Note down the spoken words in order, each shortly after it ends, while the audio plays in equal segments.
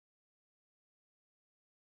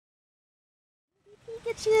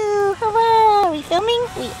Pikachu, hurrah! Are we filming?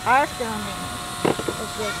 We are filming.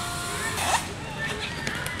 Okay.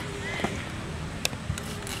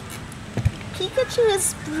 Pikachu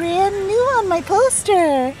is brand new on my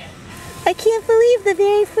poster. I can't believe the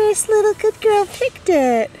very first little good girl picked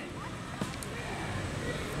it.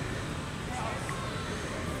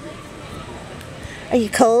 Are you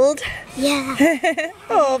cold? Yeah.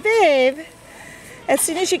 Oh, babe. As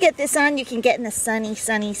soon as you get this on, you can get in the sunny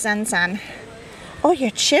sun. Oh,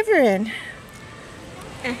 you're shivering.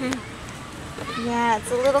 Yeah,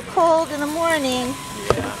 it's a little cold in the morning.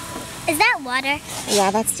 Yeah. Is that water?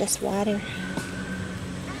 Yeah, that's just water.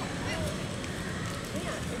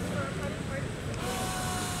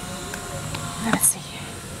 Let's see.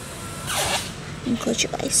 And close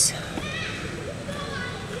your eyes.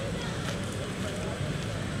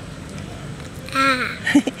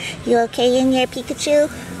 You okay in there, Pikachu?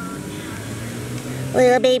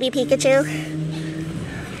 Little baby Pikachu?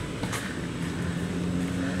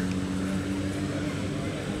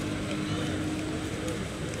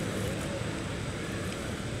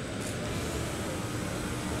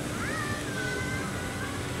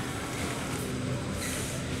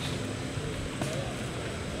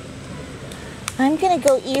 I'm gonna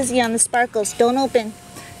go easy on the sparkles. Don't open,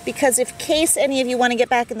 because in case any of you want to get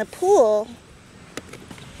back in the pool,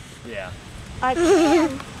 yeah, I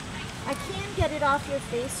can get it off your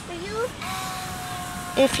face for you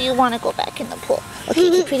if you want to go back in the pool. Okay,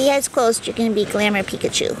 keep pretty eyes closed. You're gonna be Glamour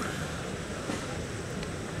Pikachu.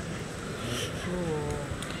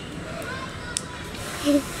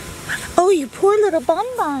 Oh, you poor little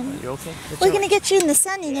bonbon. you okay? We're gonna get you in the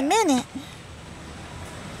sun in a minute.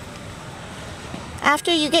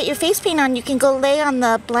 After you get your face paint on, you can go lay on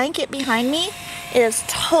the blanket behind me. It is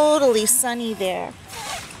totally sunny there.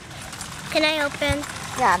 Can I open?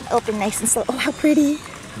 Yeah, open nice and slow. Oh, how pretty.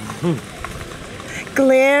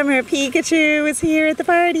 Glamour Pikachu is here at the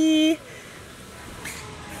party.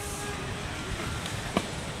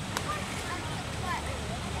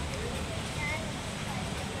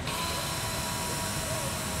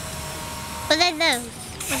 What are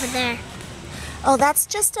those over there? Oh, that's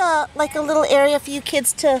just like a little area for you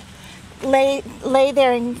kids to lay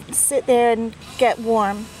there and sit there and get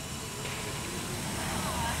warm.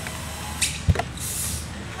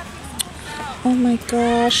 Oh my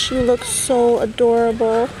gosh, you look so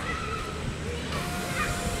adorable.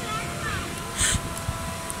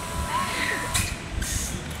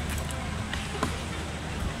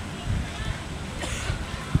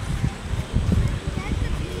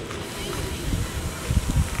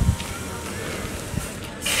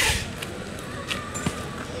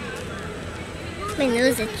 My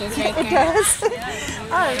nose itches right It there. does. All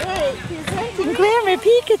right, presenting Glamour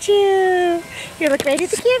Pikachu. Here, look right at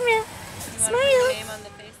the camera. Smile.